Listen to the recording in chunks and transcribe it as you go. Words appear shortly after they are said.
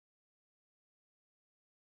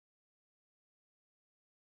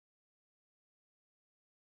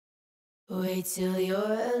Wait till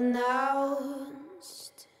you're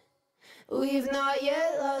announced. We've not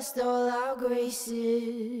yet lost all our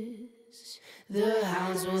graces. The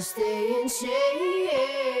hounds will stay in chains.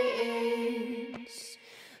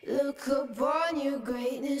 Look upon your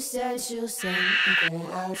greatness and she'll sing. Go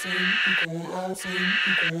out, sing, go out, sing,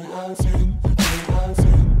 go out, sing, go out,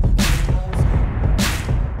 sing.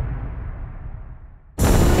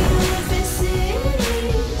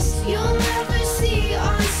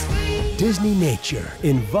 Disneynature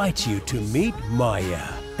invites you to meet Maya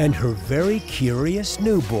and her very curious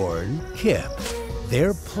newborn, Kip.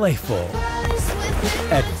 They're playful,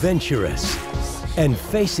 adventurous, and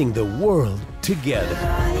facing the world together.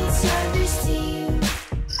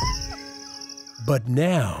 But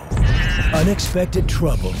now, unexpected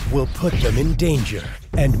trouble will put them in danger,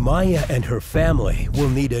 and Maya and her family will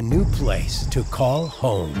need a new place to call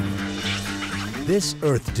home. This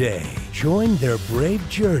Earth Day, join their brave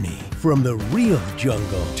journey from the real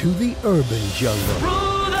jungle to the urban jungle.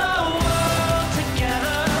 Rule the world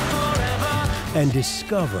together forever. And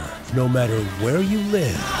discover, no matter where you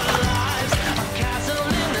live, Lives, a castle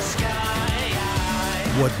in the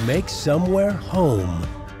sky. what makes somewhere home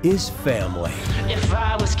is family. If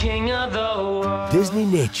I was king of the world.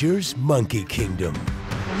 Disneynature's Monkey Kingdom.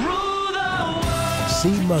 Rule the world.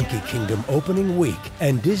 See Monkey Kingdom opening week,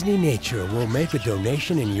 and Disneynature will make a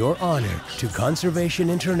donation in your honor to Conservation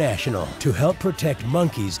International to help protect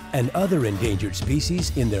monkeys and other endangered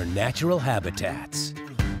species in their natural habitats.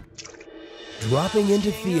 Dropping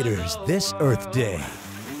into theaters this Earth Day.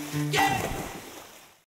 Yeah.